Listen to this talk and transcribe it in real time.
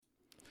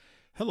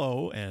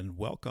Hello and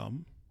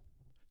welcome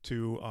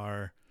to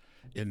our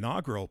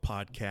inaugural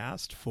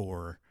podcast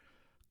for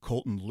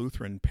Colton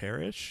Lutheran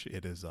Parish.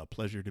 It is a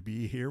pleasure to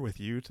be here with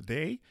you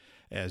today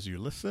as you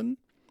listen.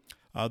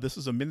 This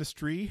is a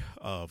ministry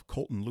of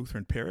Colton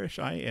Lutheran Parish.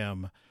 I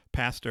am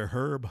Pastor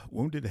Herb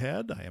Wounded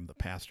Head. I am the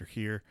pastor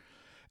here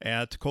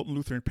at Colton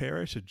Lutheran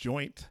Parish, a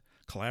joint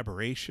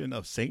collaboration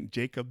of St.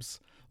 Jacob's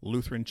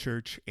Lutheran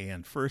Church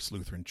and First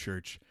Lutheran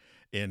Church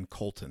in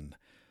Colton.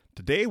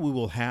 Today we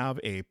will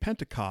have a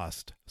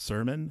Pentecost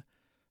sermon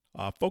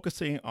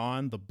focusing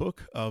on the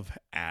book of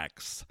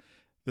Acts.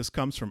 This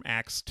comes from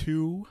Acts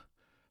 2,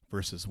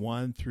 verses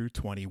 1 through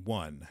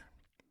 21.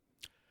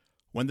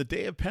 When the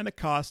day of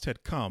Pentecost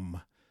had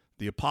come,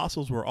 the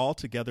apostles were all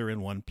together in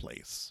one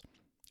place.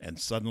 And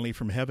suddenly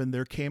from heaven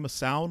there came a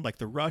sound like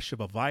the rush of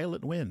a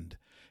violent wind,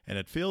 and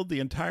it filled the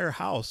entire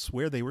house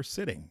where they were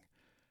sitting.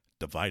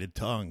 Divided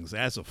tongues,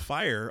 as of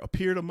fire,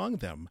 appeared among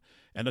them,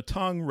 and a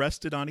tongue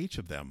rested on each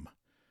of them.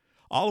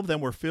 All of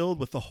them were filled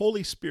with the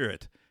Holy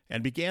Spirit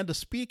and began to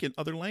speak in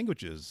other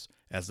languages,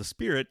 as the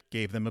Spirit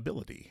gave them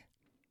ability.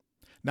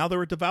 Now there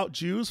were devout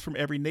Jews from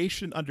every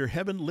nation under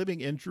heaven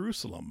living in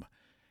Jerusalem.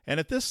 And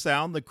at this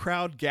sound the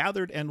crowd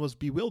gathered and was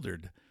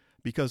bewildered,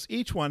 because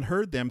each one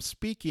heard them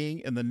speaking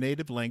in the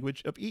native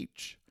language of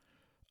each.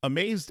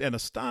 Amazed and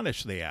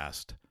astonished, they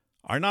asked,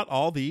 "Are not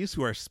all these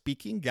who are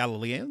speaking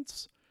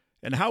Galileans?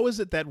 And how is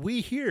it that we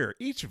hear,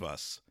 each of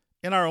us,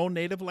 in our own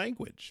native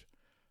language?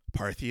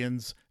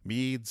 Parthians,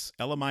 Medes,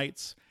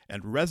 Elamites,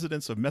 and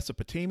residents of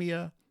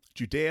Mesopotamia,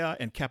 Judea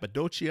and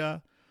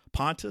Cappadocia,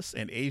 Pontus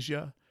and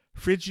Asia,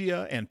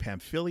 Phrygia and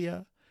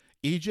Pamphylia,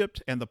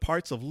 Egypt and the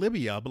parts of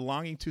Libya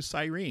belonging to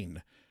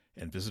Cyrene,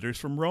 and visitors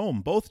from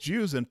Rome, both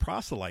Jews and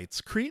proselytes,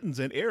 Cretans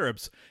and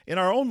Arabs. In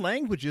our own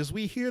languages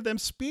we hear them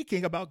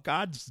speaking about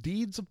God's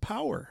deeds of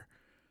power."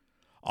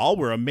 All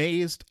were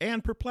amazed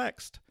and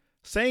perplexed,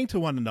 saying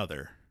to one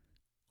another,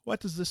 "What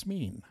does this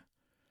mean?"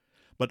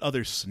 But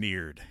others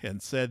sneered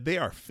and said, "They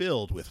are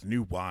filled with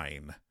new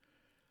wine."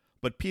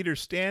 But Peter,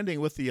 standing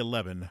with the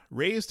 11,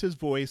 raised his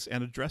voice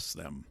and addressed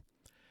them.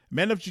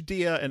 "Men of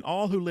Judea and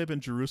all who live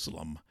in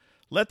Jerusalem,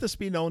 let this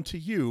be known to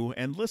you,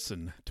 and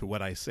listen to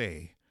what I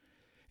say.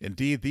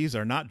 Indeed, these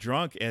are not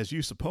drunk as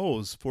you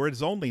suppose, for it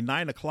is only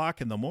 9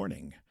 o'clock in the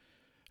morning.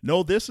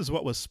 No, this is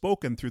what was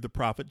spoken through the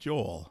prophet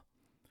Joel.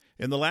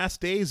 In the last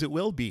days it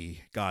will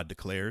be, God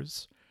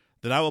declares,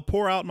 that I will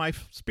pour out my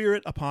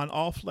spirit upon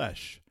all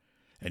flesh.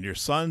 And your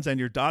sons and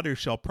your daughters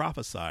shall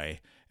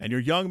prophesy, and your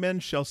young men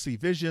shall see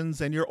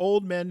visions, and your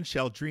old men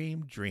shall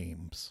dream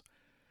dreams.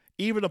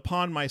 Even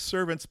upon my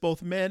servants,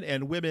 both men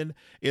and women,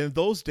 in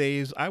those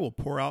days I will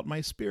pour out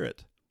my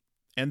spirit,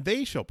 and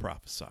they shall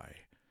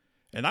prophesy.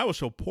 And I will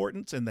show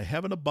portents in the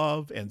heaven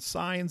above, and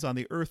signs on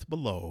the earth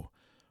below,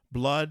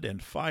 blood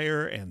and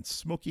fire and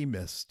smoky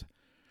mist.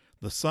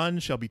 The sun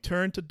shall be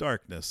turned to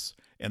darkness,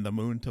 and the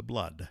moon to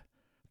blood,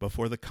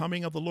 before the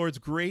coming of the Lord's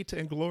great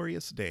and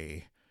glorious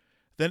day.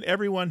 Then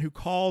everyone who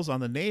calls on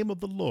the name of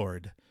the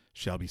Lord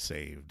shall be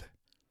saved."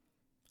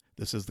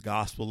 This is the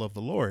gospel of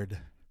the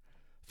Lord.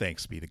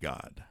 Thanks be to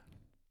God.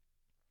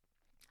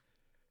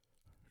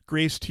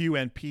 Grace to you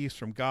and peace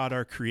from God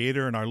our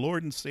Creator and our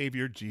Lord and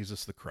Savior,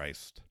 Jesus the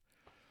Christ.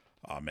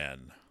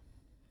 Amen.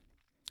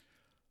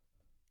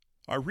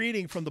 Our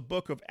reading from the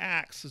book of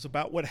Acts is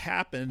about what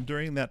happened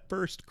during that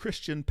first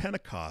Christian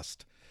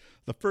Pentecost,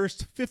 the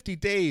first 50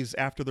 days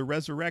after the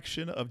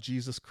resurrection of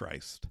Jesus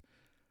Christ.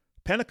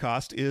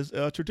 Pentecost is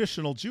a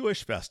traditional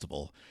Jewish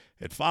festival.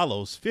 It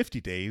follows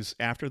 50 days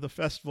after the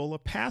festival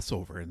of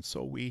Passover, and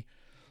so we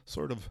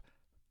sort of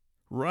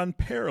run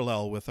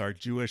parallel with our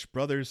Jewish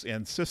brothers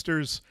and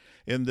sisters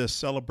in this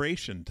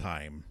celebration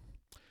time.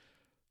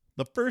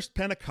 The first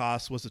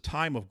Pentecost was a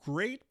time of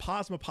great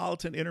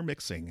cosmopolitan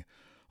intermixing,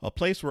 a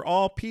place where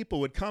all people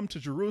would come to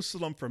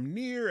Jerusalem from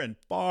near and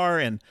far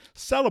and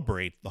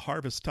celebrate the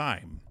harvest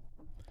time.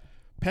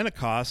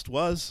 Pentecost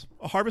was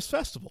a harvest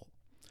festival,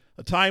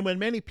 a time when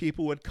many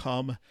people would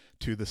come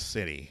to the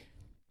city.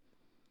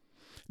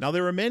 Now,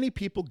 there were many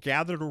people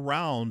gathered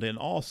around in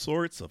all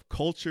sorts of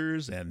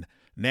cultures and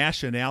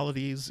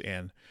nationalities,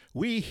 and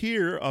we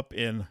here up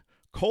in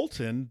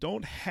Colton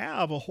don't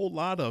have a whole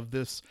lot of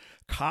this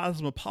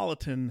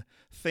cosmopolitan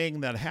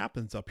thing that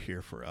happens up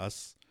here for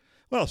us.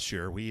 Well,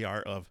 sure, we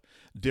are of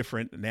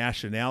different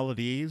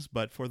nationalities,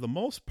 but for the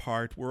most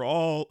part, we're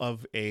all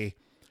of a,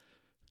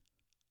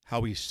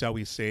 shall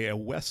we say, a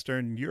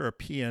Western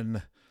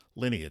European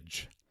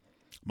lineage.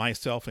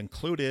 Myself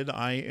included,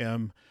 I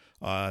am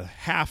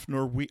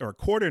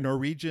quarter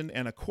Norwegian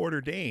and a quarter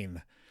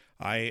Dane.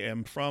 I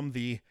am from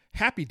the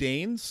Happy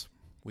Danes.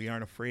 We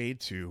aren't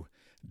afraid to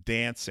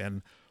dance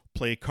and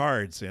play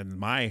cards in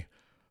my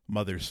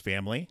mother's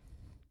family.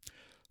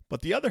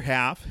 But the other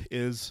half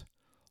is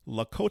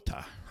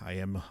Lakota. I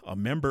am a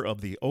member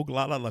of the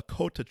Oglala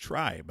Lakota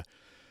tribe.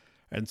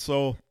 And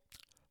so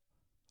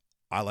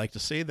I like to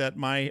say that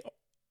my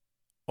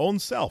own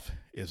self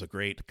is a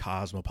great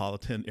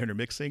cosmopolitan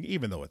intermixing,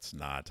 even though it's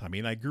not. I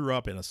mean, I grew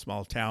up in a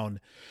small town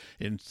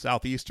in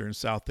southeastern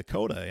South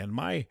Dakota, and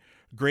my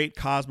great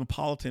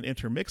cosmopolitan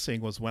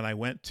intermixing was when I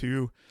went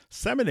to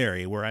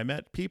seminary, where I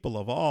met people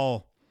of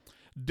all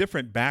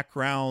different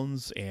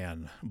backgrounds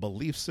and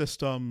belief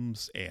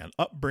systems and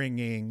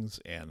upbringings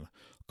and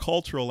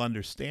cultural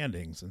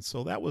understandings. And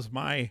so that was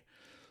my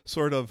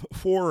sort of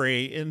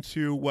foray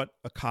into what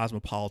a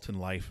cosmopolitan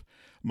life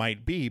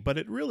might be. But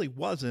it really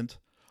wasn't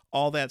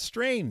all that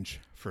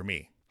strange for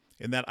me,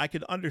 in that I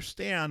could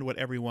understand what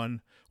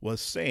everyone was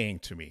saying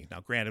to me. Now,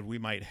 granted, we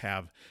might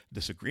have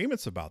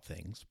disagreements about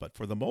things, but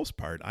for the most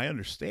part, I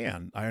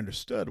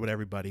understood what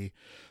everybody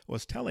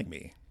was telling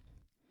me.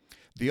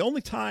 The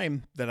only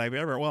time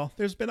that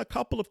there's been a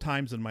couple of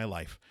times in my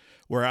life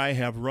where I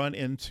have run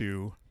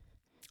into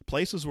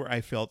places where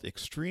I felt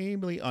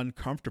extremely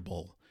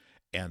uncomfortable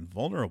and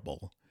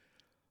vulnerable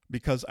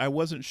because I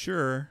wasn't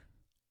sure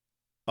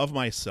of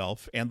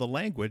myself and the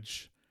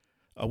language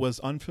was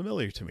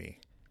unfamiliar to me.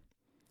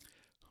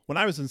 When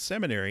I was in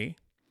seminary,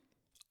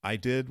 I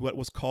did what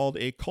was called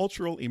a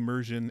cultural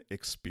immersion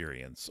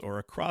experience, or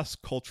a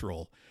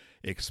cross-cultural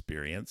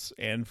experience.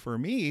 And for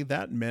me,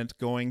 that meant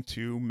going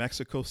to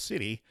Mexico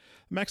City,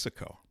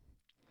 Mexico.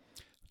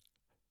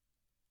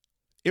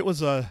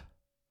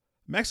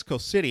 Mexico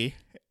City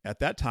at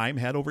that time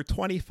had over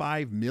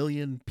 25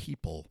 million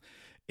people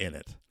in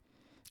it.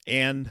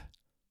 And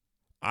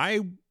I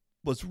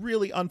was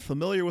really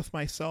unfamiliar with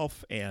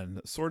myself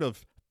and sort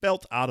of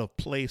felt out of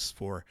place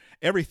for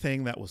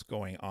everything that was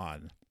going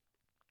on.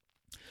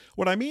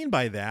 What I mean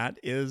by that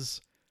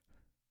is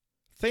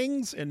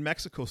things in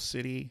Mexico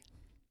City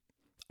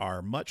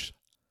are much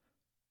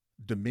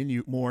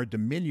more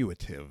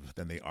diminutive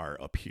than they are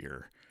up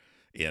here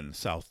in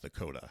South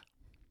Dakota.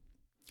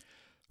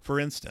 For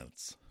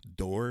instance,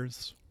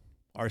 doors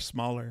are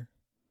smaller.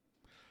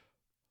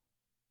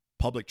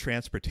 Public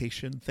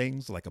transportation,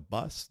 things like a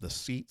bus, the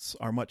seats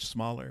are much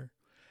smaller.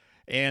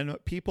 And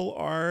people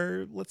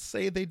are, let's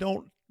say, they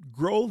don't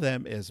grow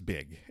them as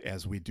big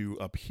as we do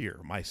up here.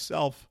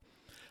 Myself,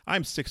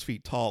 I'm 6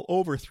 feet tall,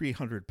 over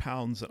 300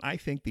 pounds, and I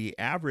think the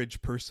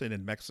average person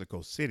in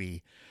Mexico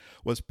City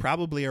was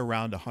probably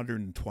around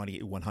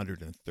 120,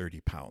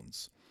 130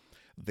 pounds.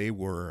 They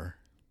were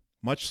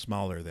much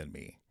smaller than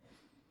me.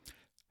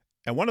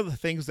 And one of the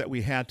things that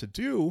we had to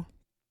do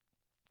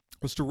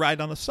was to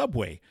ride on a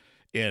subway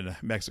in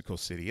Mexico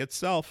City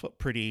itself, a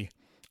pretty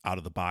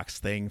out-of-the-box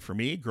thing for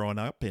me growing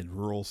up in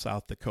rural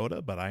South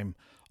Dakota, but I'm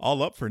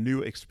all up for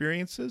new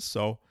experiences,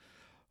 so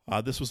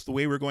this was the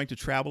way we're going to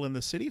travel in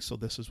the city, so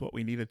this is what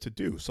we needed to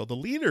do. So the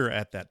leader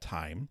at that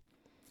time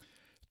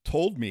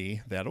told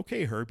me that,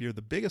 okay, Herb, you're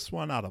the biggest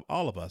one out of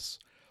all of us.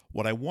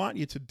 What I want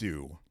you to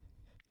do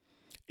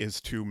is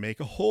to make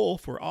a hole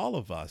for all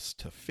of us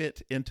to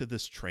fit into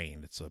this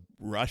train. It's a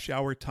rush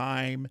hour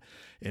time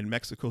in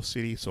Mexico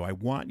City, so I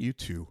want you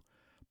to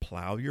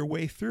plow your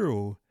way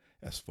through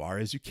as far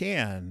as you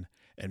can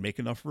and make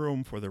enough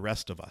room for the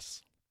rest of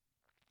us.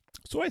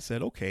 So I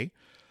said, okay,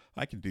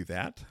 I can do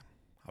that.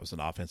 I was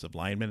an offensive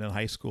lineman in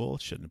high school.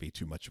 It shouldn't be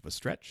too much of a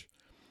stretch.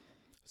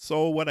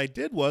 So what I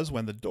did was,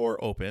 when the door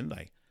opened,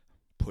 I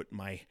put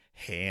my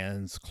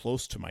hands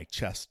close to my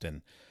chest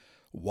and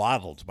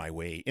waddled my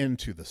way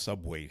into the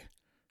subway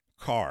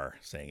car,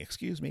 saying,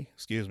 excuse me,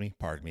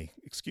 pardon me,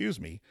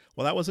 excuse me.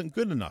 Well, that wasn't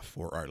good enough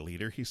for our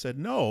leader. He said,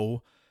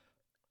 no,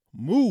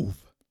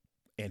 move.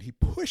 And he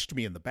pushed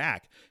me in the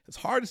back as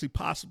hard as he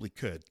possibly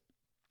could.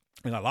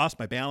 And I lost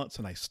my balance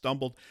and I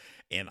stumbled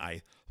and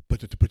I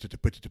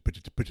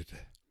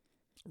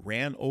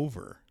ran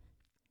over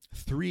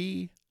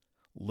 3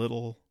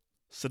 little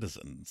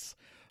citizens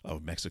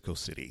of Mexico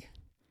City,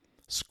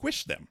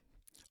 squished them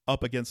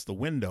up against the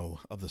window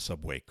of the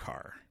subway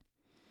car.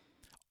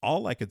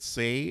 All I could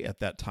say at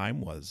that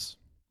time was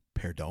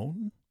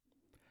perdón,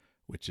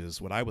 which is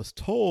what I was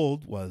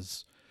told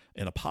was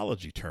an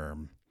apology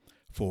term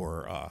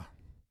for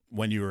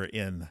when you were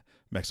in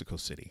Mexico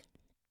City.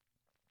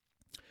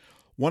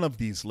 One of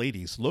these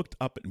ladies looked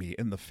up at me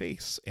in the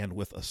face and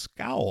with a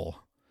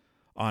scowl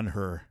on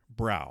her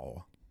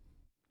brow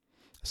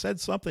said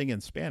something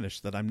in Spanish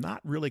that I'm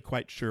not really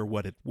quite sure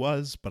what it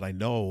was, but I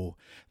know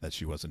that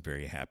she wasn't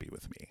very happy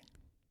with me.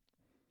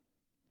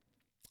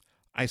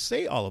 I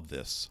say all of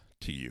this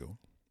to you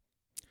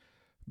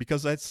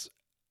because that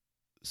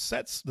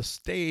sets the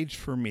stage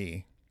for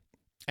me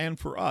and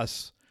for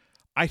us,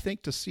 I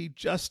think, to see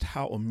just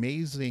how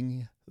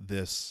amazing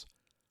this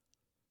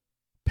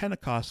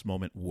Pentecost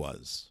moment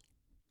was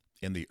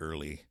in the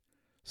early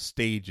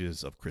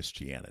stages of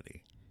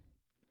Christianity.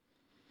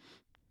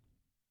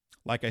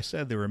 Like I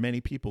said, there were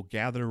many people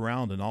gathered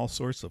around in all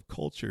sorts of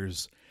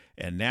cultures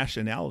and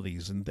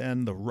nationalities, and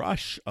then the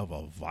rush of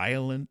a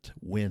violent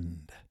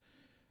wind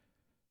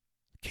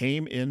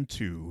came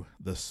into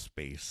the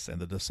space,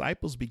 and the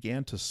disciples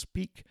began to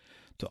speak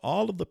to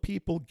all of the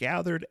people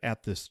gathered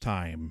at this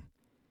time,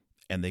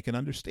 and they can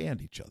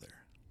understand each other.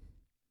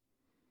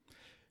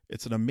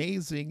 It's an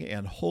amazing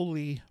and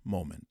holy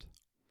moment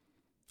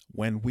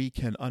when we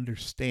can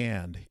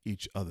understand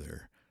each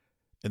other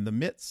in the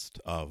midst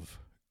of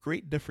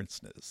great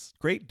differences,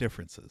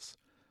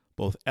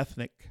 both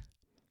ethnic,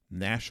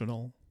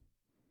 national,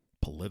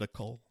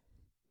 political,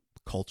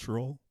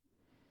 cultural,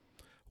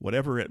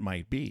 whatever it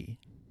might be,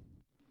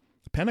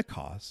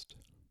 Pentecost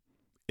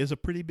is a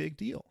pretty big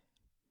deal.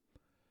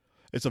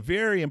 It's a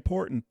very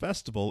important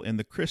festival in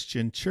the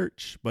Christian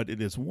church, but it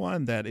is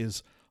one that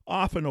is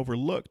often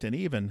overlooked and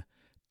even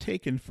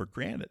taken for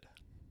granted.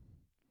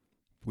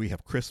 We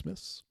have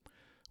Christmas,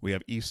 we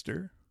have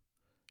Easter,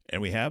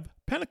 and we have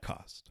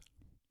Pentecost.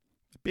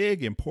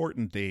 Big,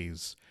 important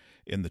days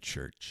in the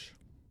church.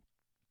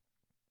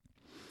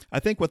 I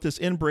think what this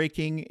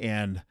inbreaking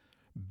and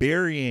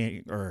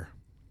breaking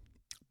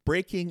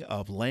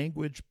of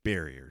language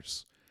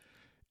barriers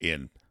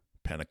in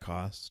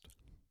Pentecost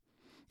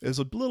is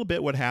a little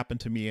bit what happened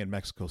to me in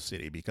Mexico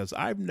City, because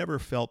I've never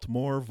felt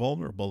more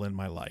vulnerable in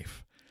my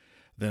life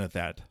than at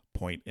that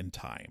point in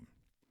time.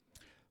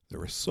 There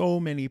were so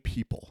many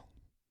people,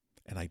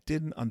 and I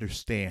didn't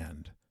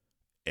understand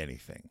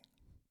anything.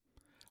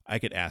 I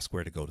could ask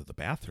where to go to the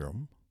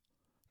bathroom,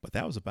 but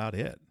that was about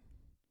it.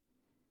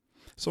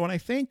 So when I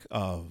think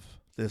of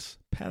this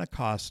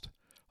Pentecost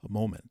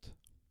moment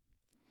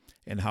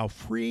and how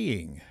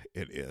freeing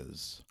it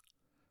is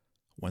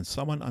when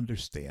someone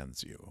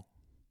understands you,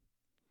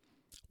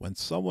 when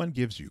someone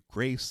gives you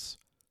grace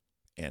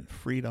and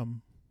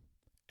freedom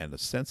and a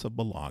sense of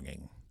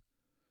belonging.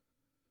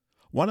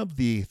 One of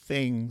the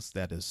things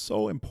that is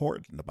so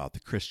important about the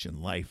Christian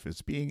life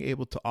is being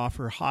able to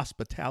offer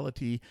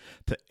hospitality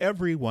to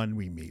everyone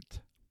we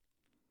meet.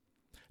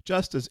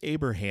 Just as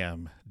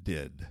Abraham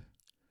did,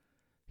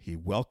 he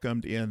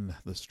welcomed in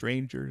the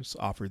strangers,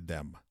 offered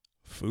them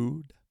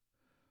food,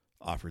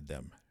 offered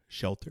them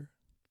shelter,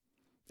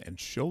 and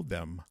showed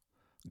them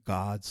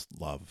God's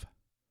love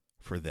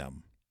for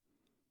them.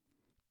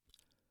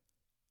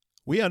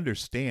 We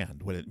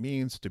understand what it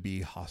means to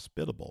be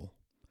hospitable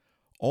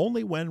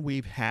only when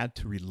we've had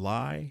to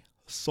rely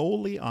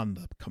solely on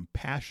the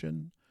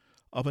compassion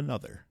of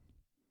another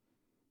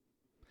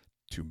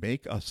to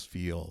make us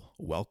feel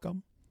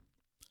welcome,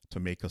 to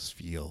make us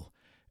feel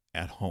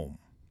at home.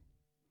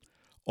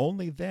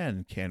 Only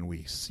then can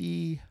we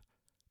see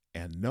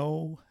and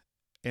know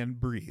and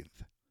breathe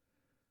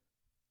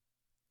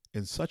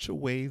in such a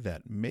way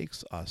that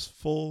makes us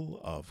full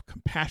of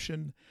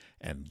compassion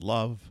and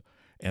love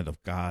and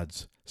of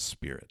God's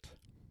Spirit.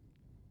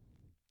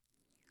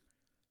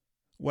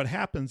 What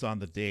happens on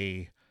the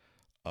day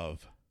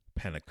of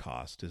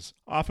Pentecost is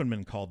often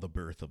been called the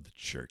birth of the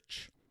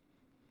church.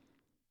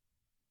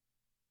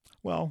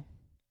 Well,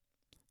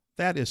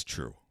 that is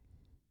true.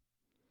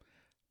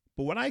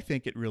 But what I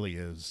think it really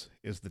is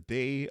the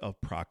day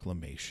of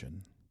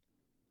proclamation.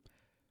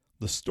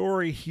 The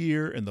story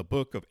here in the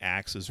book of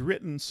Acts is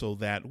written so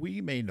that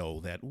we may know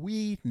that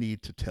we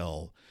need to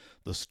tell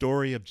the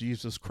story of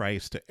Jesus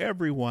Christ to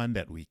everyone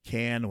that we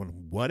can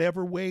in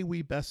whatever way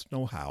we best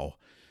know how,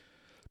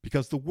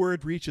 because the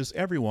word reaches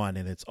everyone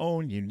in its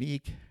own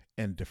unique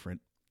and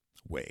different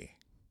way.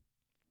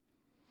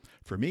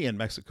 For me in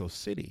Mexico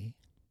City,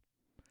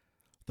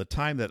 the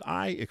time that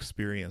I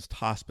experienced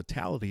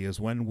hospitality is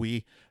when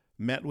we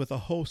met with a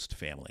host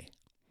family.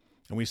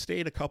 And we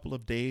stayed a couple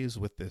of days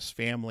with this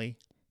family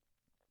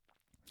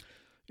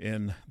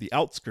in the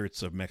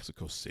outskirts of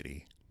Mexico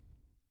City.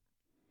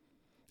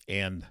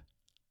 And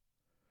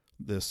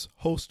this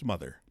host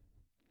mother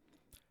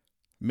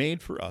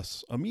made for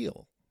us a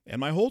meal. And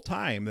my whole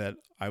time that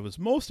I was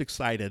most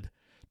excited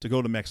to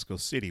go to Mexico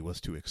City was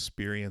to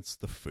experience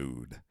the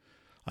food.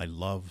 I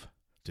love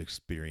to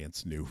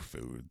experience new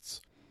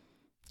foods.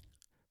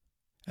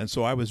 And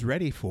so I was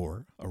ready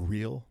for a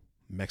real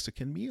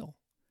Mexican meal.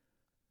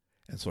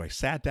 And so I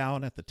sat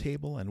down at the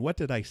table, and what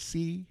did I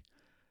see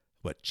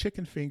but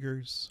chicken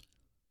fingers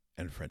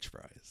and French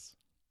fries?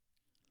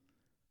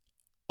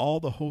 All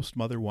the host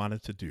mother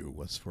wanted to do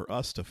was for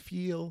us to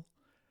feel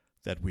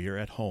that we are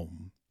at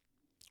home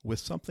with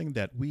something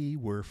that we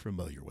were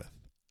familiar with.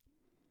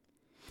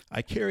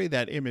 I carry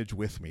that image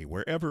with me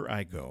wherever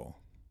I go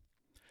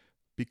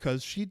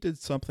because she did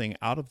something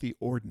out of the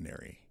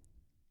ordinary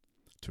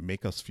to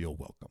make us feel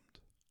welcomed,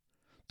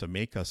 to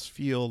make us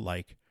feel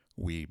like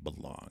we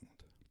belonged.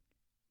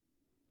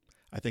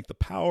 I think the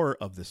power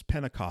of this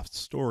Pentecost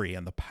story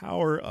and the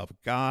power of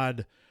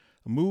God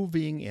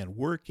moving and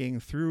working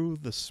through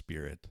the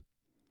Spirit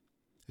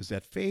is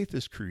that faith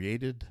is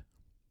created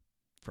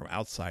from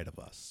outside of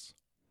us.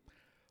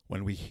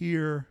 When we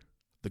hear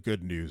the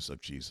good news of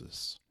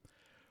Jesus,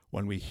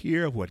 when we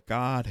hear of what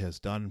God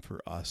has done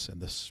for us, and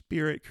the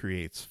Spirit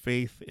creates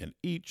faith in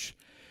each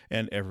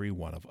and every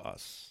one of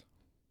us.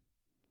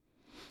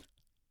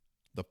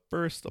 The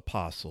first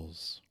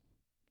apostles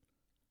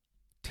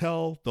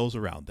tell those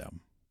around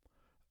them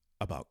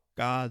about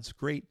God's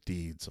great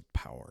deeds of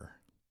power.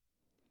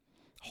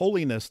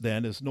 Holiness,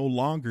 then, is no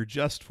longer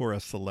just for a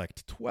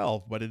select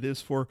 12, but it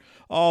is for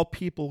all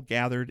people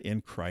gathered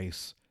in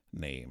Christ's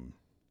name.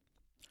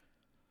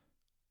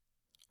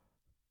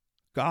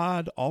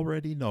 God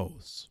already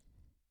knows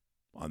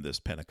on this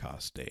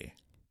Pentecost day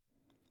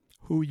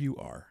who you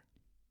are.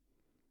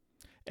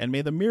 And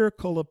may the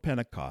miracle of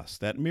Pentecost,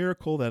 that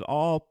miracle that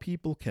all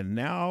people can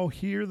now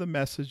hear the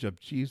message of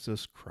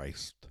Jesus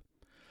Christ,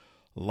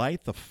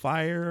 light the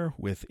fire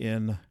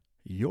within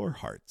your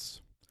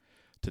hearts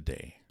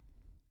today.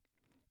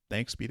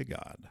 Thanks be to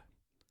God.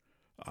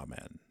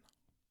 Amen.